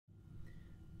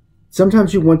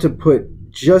sometimes you want to put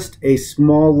just a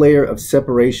small layer of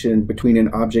separation between an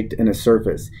object and a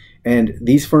surface. And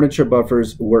these furniture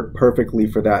buffers work perfectly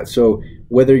for that. So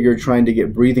whether you're trying to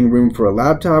get breathing room for a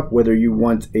laptop, whether you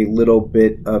want a little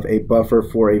bit of a buffer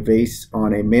for a vase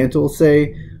on a mantle,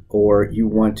 say, or you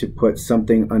want to put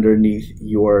something underneath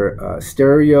your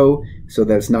stereo so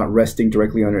that it's not resting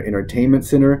directly on your entertainment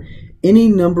center, any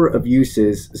number of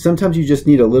uses, sometimes you just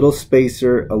need a little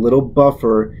spacer, a little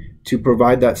buffer to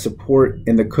provide that support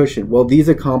in the cushion. Well, these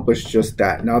accomplish just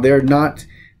that. Now they're not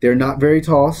very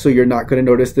tall, so you're not going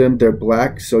to notice them. They're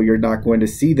black, so you're not going to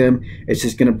see them. It's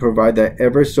just going to provide that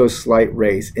ever so slight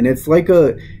raise, and it's like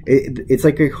a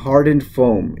hardened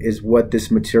foam is what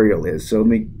this material is. So let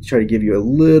me try to give you a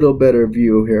little better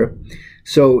view here.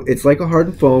 So it's like a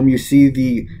hardened foam. You see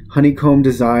the honeycomb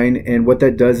design, and what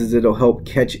that does is it'll help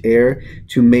catch air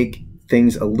to make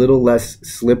things a little less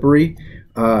slippery.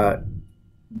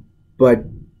 But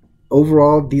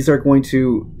overall, these are going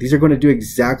to do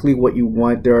exactly what you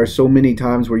want. There are so many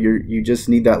times where you just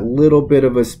need that little bit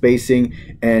of a spacing,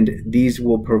 and these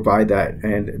will provide that.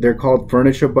 And they're called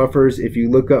furniture buffers. If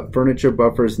you look up furniture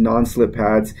buffers non-slip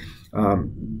pads,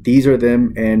 these are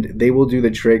them, and they will do the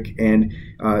trick. And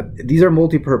these are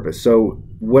multi-purpose, so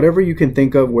whatever you can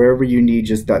think of, wherever you need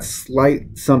just that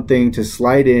slight something to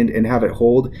slide in and have it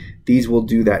hold, these will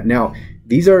do that. Now,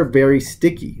 these are very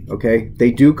sticky, okay?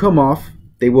 They do come off.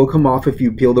 They will come off if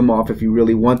you peel them off, if you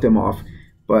really want them off.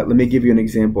 But let me give you an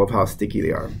example of how sticky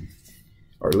they are.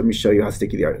 Or let me show you how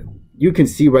sticky they are. You can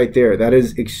see right there, that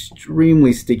is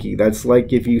extremely sticky. That's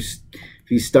like if you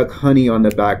stuck honey on the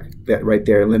back, that right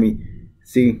there. Let me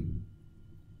see.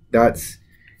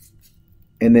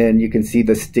 And then you can see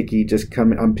the sticky just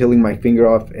coming. I'm peeling my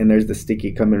finger off, and there's the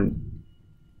sticky coming.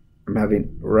 I'm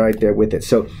having right there with it.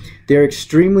 So they're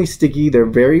extremely sticky. They're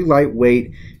very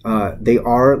lightweight. They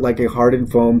are like a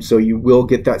hardened foam, so you will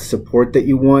get that support that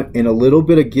you want and a little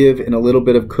bit of give and a little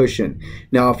bit of cushion.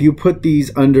 Now, if you put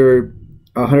these under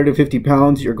 150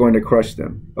 pounds, you're going to crush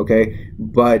them, okay?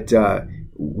 But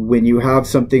when you have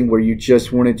something where you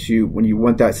just wanted to, when you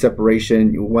want that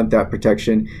separation, you want that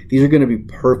protection, these are going to be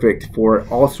perfect for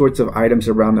all sorts of items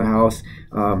around the house.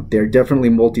 They're definitely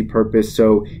multi-purpose,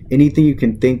 so anything you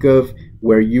can think of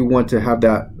where you want to have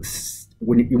that,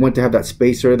 when you want to have that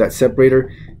spacer, that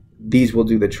separator, these will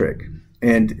do the trick.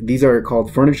 And these are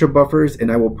called furniture buffers,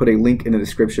 and I will put a link in the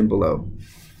description below.